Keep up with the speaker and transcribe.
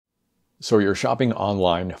So you're shopping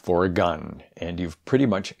online for a gun, and you've pretty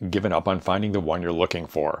much given up on finding the one you're looking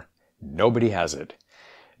for. Nobody has it.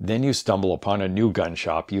 Then you stumble upon a new gun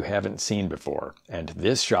shop you haven't seen before, and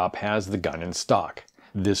this shop has the gun in stock.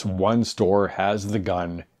 This one store has the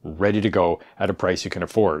gun ready to go at a price you can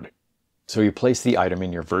afford. So you place the item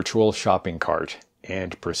in your virtual shopping cart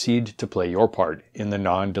and proceed to play your part in the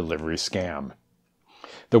non-delivery scam.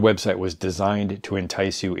 The website was designed to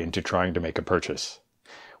entice you into trying to make a purchase,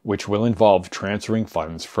 which will involve transferring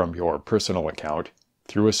funds from your personal account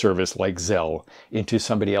through a service like Zelle into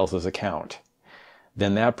somebody else's account.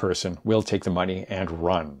 Then that person will take the money and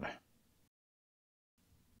run.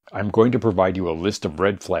 I'm going to provide you a list of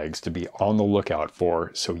red flags to be on the lookout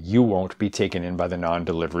for so you won't be taken in by the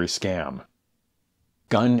non-delivery scam.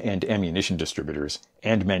 Gun and ammunition distributors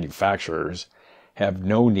and manufacturers have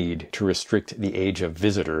no need to restrict the age of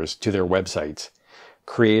visitors to their websites.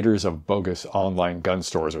 Creators of bogus online gun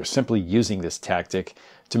stores are simply using this tactic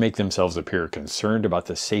to make themselves appear concerned about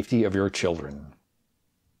the safety of your children.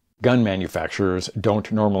 Gun manufacturers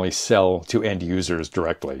don't normally sell to end users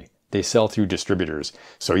directly. They sell through distributors,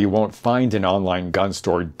 so you won't find an online gun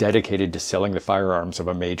store dedicated to selling the firearms of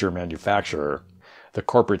a major manufacturer. The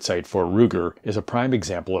corporate site for Ruger is a prime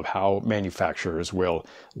example of how manufacturers will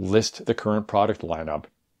list the current product lineup,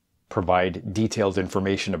 provide detailed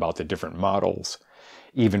information about the different models,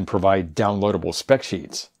 even provide downloadable spec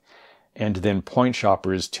sheets, and then point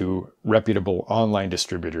shoppers to reputable online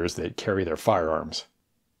distributors that carry their firearms.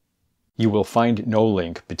 You will find no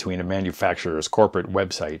link between a manufacturer's corporate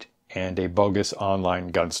website and a bogus online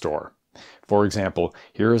gun store. For example,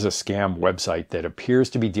 here is a scam website that appears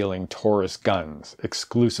to be dealing Taurus guns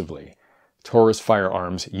exclusively,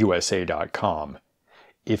 TaurusFirearmsUSA.com.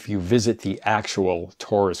 If you visit the actual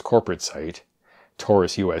Taurus corporate site,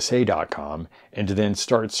 TaurusUSA.com, and then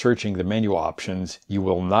start searching the menu options, you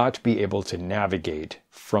will not be able to navigate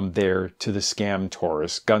from there to the scam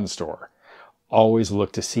Taurus gun store. Always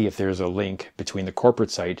look to see if there's a link between the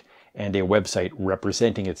corporate site and a website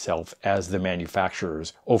representing itself as the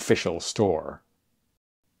manufacturer's official store.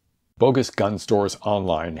 Bogus gun stores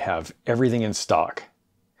online have everything in stock.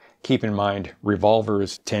 Keep in mind,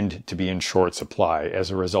 revolvers tend to be in short supply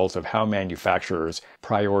as a result of how manufacturers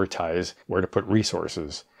prioritize where to put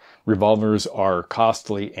resources. Revolvers are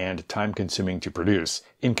costly and time-consuming to produce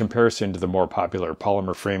in comparison to the more popular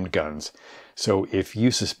polymer-framed guns. So if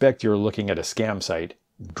you suspect you're looking at a scam site,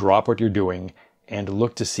 drop what you're doing and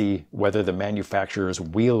look to see whether the manufacturer's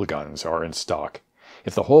wheel guns are in stock.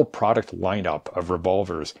 If the whole product lineup of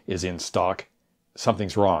revolvers is in stock,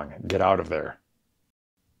 something's wrong. Get out of there.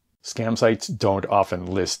 Scam sites don't often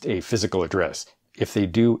list a physical address. If they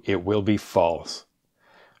do, it will be false.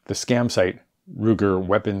 The scam site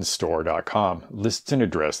RugerWeaponsStore.com lists an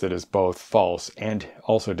address that is both false and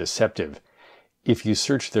also deceptive. If you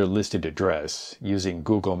search their listed address using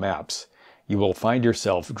Google Maps, you will find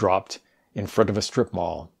yourself dropped in front of a strip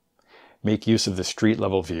mall. Make use of the street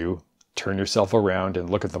level view, turn yourself around and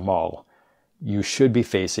look at the mall. You should be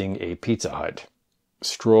facing a Pizza Hut.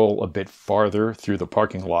 Stroll a bit farther through the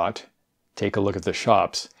parking lot, take a look at the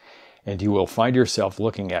shops, and you will find yourself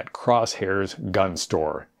looking at Crosshair's Gun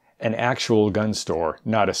Store, an actual gun store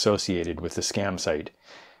not associated with the scam site.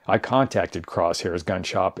 I contacted Crosshair's gun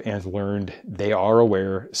shop and learned they are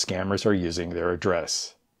aware scammers are using their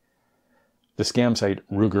address. The scam site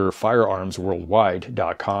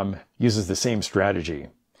RugerFirearmsWorldwide.com uses the same strategy.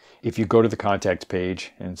 If you go to the contact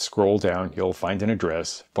page and scroll down, you'll find an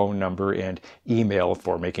address, phone number, and email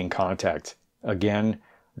for making contact. Again,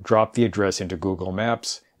 drop the address into Google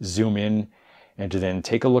Maps, zoom in, and then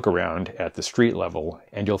take a look around at the street level,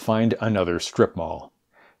 and you'll find another strip mall.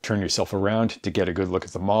 Turn yourself around to get a good look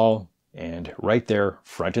at the mall, and right there,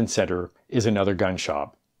 front and center, is another gun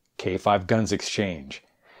shop, K5 Guns Exchange.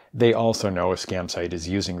 They also know a scam site is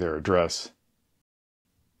using their address.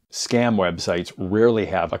 Scam websites rarely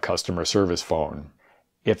have a customer service phone.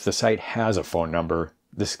 If the site has a phone number,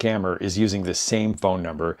 the scammer is using the same phone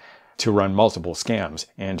number to run multiple scams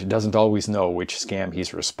and doesn't always know which scam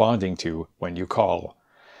he's responding to when you call.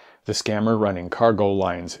 The scammer running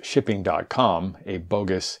CargoLinesShipping.com, a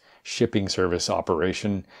bogus shipping service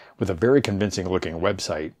operation with a very convincing looking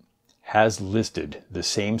website, has listed the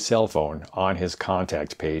same cell phone on his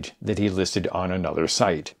contact page that he listed on another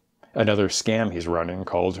site. Another scam he's running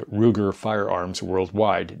called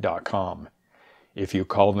RugerFirearmsWorldwide.com. If you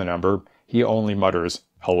call the number, he only mutters,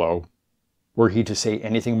 "Hello." Were he to say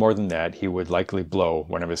anything more than that, he would likely blow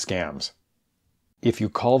one of his scams. If you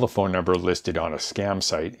call the phone number listed on a scam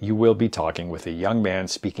site, you will be talking with a young man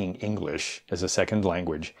speaking English as a second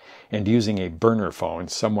language and using a burner phone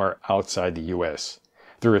somewhere outside the US.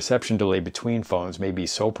 The reception delay between phones may be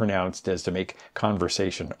so pronounced as to make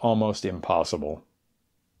conversation almost impossible.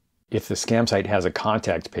 If the scam site has a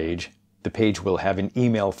contact page, the page will have an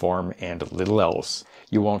email form and little else.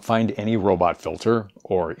 You won't find any robot filter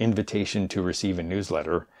or invitation to receive a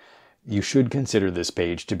newsletter. You should consider this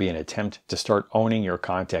page to be an attempt to start owning your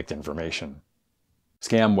contact information.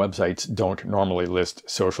 Scam websites don't normally list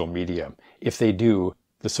social media. If they do,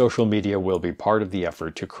 the social media will be part of the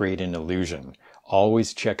effort to create an illusion.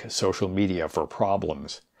 Always check social media for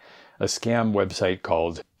problems. A scam website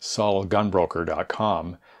called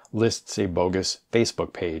saulgunbroker.com lists a bogus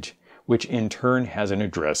Facebook page, which in turn has an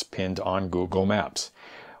address pinned on Google Maps.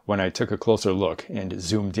 When I took a closer look and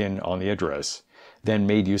zoomed in on the address, then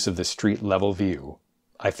made use of the street level view,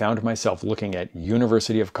 I found myself looking at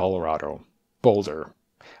University of Colorado, Boulder.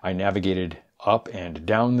 I navigated up and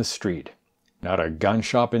down the street. Not a gun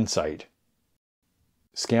shop in sight.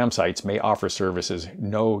 Scam sites may offer services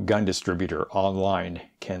no gun distributor online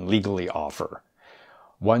can legally offer.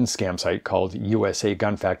 One scam site called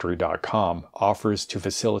usagunfactory.com offers to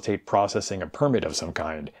facilitate processing a permit of some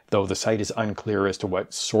kind, though the site is unclear as to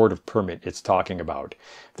what sort of permit it's talking about.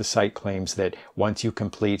 The site claims that once you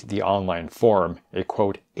complete the online form, a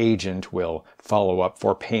quote, agent will follow up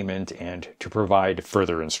for payment and to provide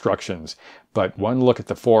further instructions. But one look at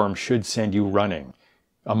the form should send you running.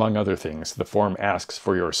 Among other things, the form asks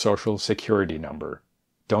for your social security number.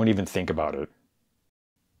 Don't even think about it.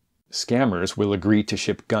 Scammers will agree to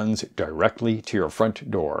ship guns directly to your front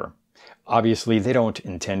door. Obviously, they don't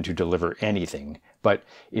intend to deliver anything, but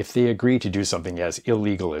if they agree to do something as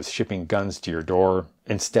illegal as shipping guns to your door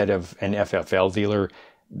instead of an FFL dealer,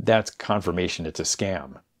 that's confirmation it's a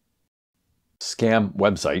scam. Scam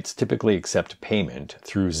websites typically accept payment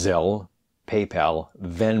through Zelle, PayPal,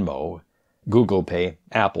 Venmo, Google Pay,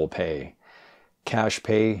 Apple Pay, Cash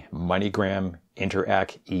Pay, MoneyGram,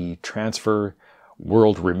 Interac e-Transfer,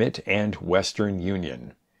 World Remit, and Western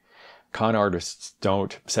Union. Con artists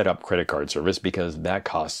don't set up credit card service because that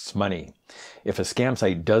costs money. If a scam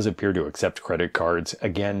site does appear to accept credit cards,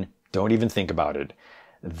 again, don't even think about it.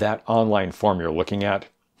 That online form you're looking at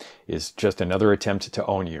is just another attempt to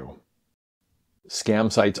own you.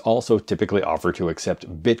 Scam sites also typically offer to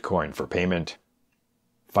accept Bitcoin for payment.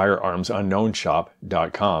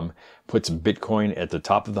 FirearmsUnknownShop.com puts Bitcoin at the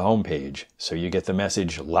top of the homepage, so you get the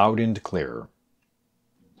message loud and clear.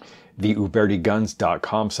 The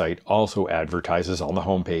UbertiGuns.com site also advertises on the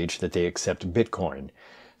homepage that they accept Bitcoin.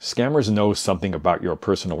 Scammers know something about your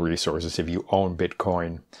personal resources if you own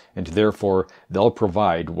Bitcoin, and therefore they'll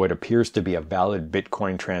provide what appears to be a valid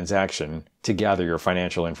Bitcoin transaction to gather your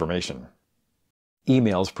financial information.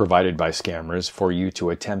 Emails provided by scammers for you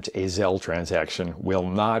to attempt a Zelle transaction will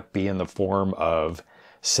not be in the form of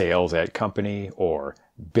sales at company or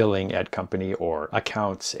billing at company or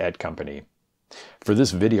accounts at company. For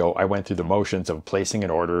this video, I went through the motions of placing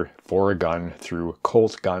an order for a gun through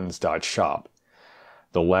coltguns.shop.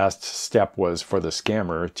 The last step was for the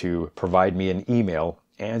scammer to provide me an email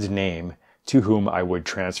and name to whom I would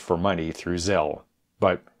transfer money through Zelle.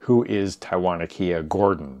 But who is Taiwanakea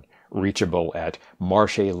Gordon? Reachable at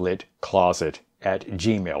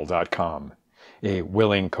marchelitcloset@gmail.com. A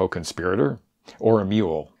willing co-conspirator? Or a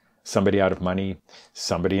mule? Somebody out of money?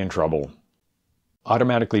 Somebody in trouble?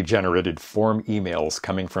 Automatically generated form emails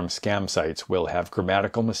coming from scam sites will have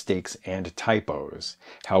grammatical mistakes and typos.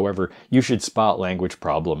 However, you should spot language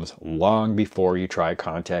problems long before you try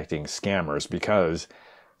contacting scammers because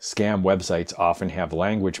scam websites often have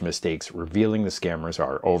language mistakes revealing the scammers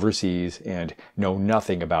are overseas and know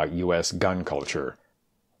nothing about U.S. gun culture.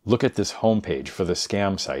 Look at this homepage for the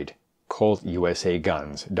scam site,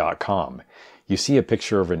 ColtUSAGuns.com. You see a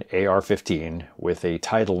picture of an AR-15 with a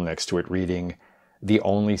title next to it reading, "The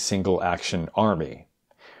Only Single Action Army."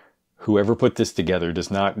 Whoever put this together does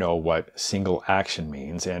not know what single action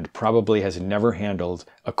means and probably has never handled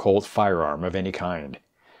a Colt firearm of any kind.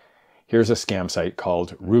 Here's a scam site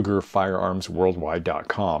called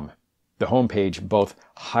RugerFirearmsWorldwide.com. The homepage both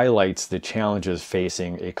highlights the challenges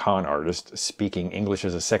facing a con artist speaking English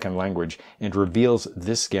as a second language and reveals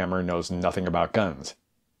this scammer knows nothing about guns.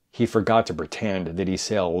 He forgot to pretend that he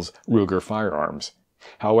sells Ruger firearms.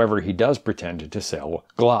 However, he does pretend to sell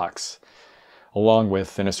Glocks, along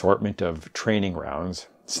with an assortment of training rounds,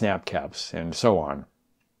 snap caps, and so on.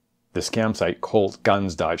 The scam site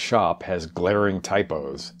coltguns.shop has glaring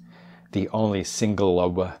typos. The Only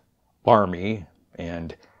Single Army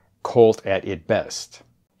and Colt at its best.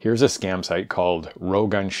 Here's a scam site called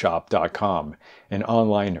rowgunshop.com, an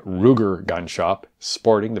online Ruger gun shop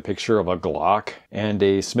sporting the picture of a Glock and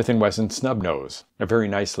a Smith & Wesson snub nose. A very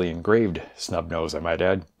nicely engraved snub nose, I might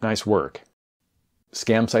add. Nice work.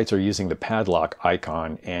 Scam sites are using the padlock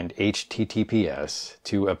icon and HTTPS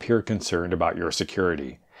to appear concerned about your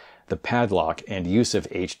security. The padlock and use of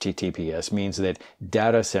HTTPS means that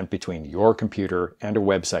data sent between your computer and a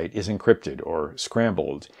website is encrypted or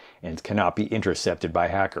scrambled and cannot be intercepted by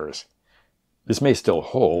hackers. This may still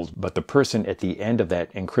hold, but the person at the end of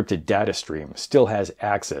that encrypted data stream still has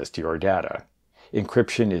access to your data.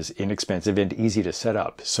 Encryption is inexpensive and easy to set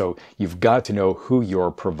up, so you've got to know who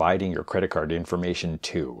you're providing your credit card information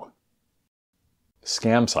to.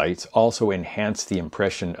 Scam sites also enhance the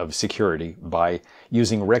impression of security by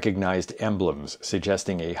using recognized emblems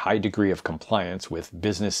suggesting a high degree of compliance with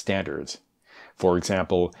business standards. For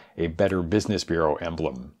example, a Better Business Bureau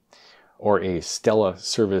emblem, or a Stella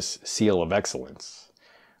Service Seal of Excellence,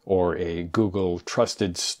 or a Google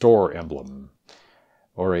Trusted Store emblem,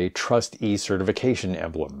 or a TrustE certification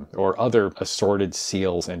emblem, or other assorted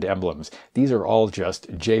seals and emblems. These are all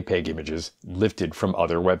just JPEG images lifted from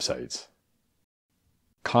other websites.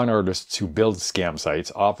 Con artists who build scam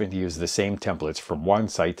sites often use the same templates from one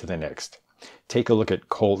site to the next. Take a look at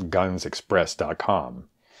ColtGunsExpress.com.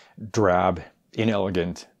 Drab,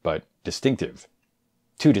 inelegant, but distinctive.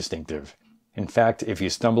 Too distinctive. In fact, if you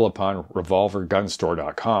stumble upon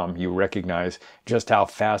RevolverGunStore.com, you recognize just how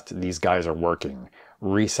fast these guys are working,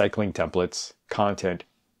 recycling templates, content,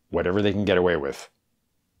 whatever they can get away with.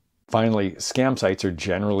 Finally, scam sites are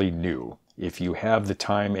generally new. If you have the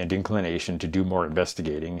time and inclination to do more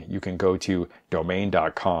investigating, you can go to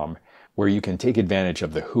domain.com, where you can take advantage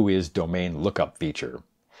of the Whois domain lookup feature.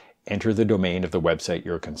 Enter the domain of the website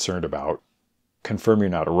you're concerned about, confirm you're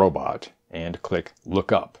not a robot, and click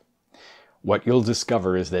Look Up. What you'll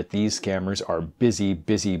discover is that these scammers are busy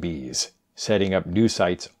bees, setting up new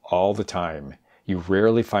sites all the time. You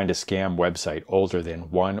rarely find a scam website older than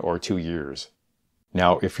 1 or 2 years.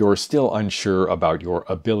 Now, if you're still unsure about your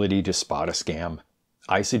ability to spot a scam,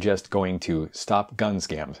 I suggest going to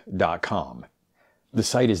StopGunscams.com. The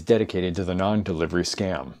site is dedicated to the non-delivery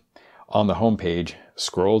scam. On the homepage,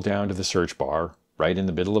 scroll down to the search bar, right in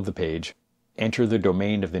the middle of the page, enter the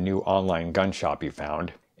domain of the new online gun shop you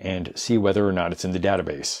found, and see whether or not it's in the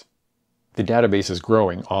database. The database is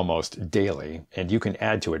growing almost daily, and you can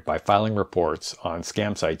add to it by filing reports on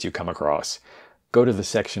scam sites you come across. Go to the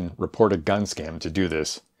section Report a Gun Scam to do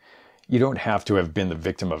this. You don't have to have been the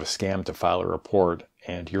victim of a scam to file a report,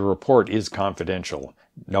 and your report is confidential.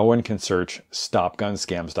 No one can search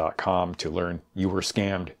StopGunscams.com to learn you were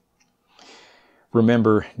scammed.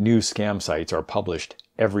 Remember, new scam sites are published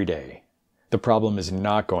every day. The problem is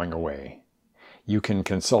not going away. You can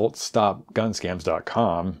consult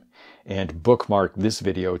StopGunscams.com and bookmark this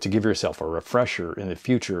video to give yourself a refresher in the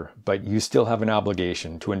future, but you still have an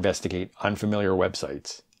obligation to investigate unfamiliar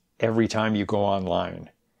websites every time you go online.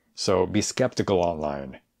 So be skeptical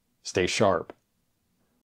online. Stay sharp.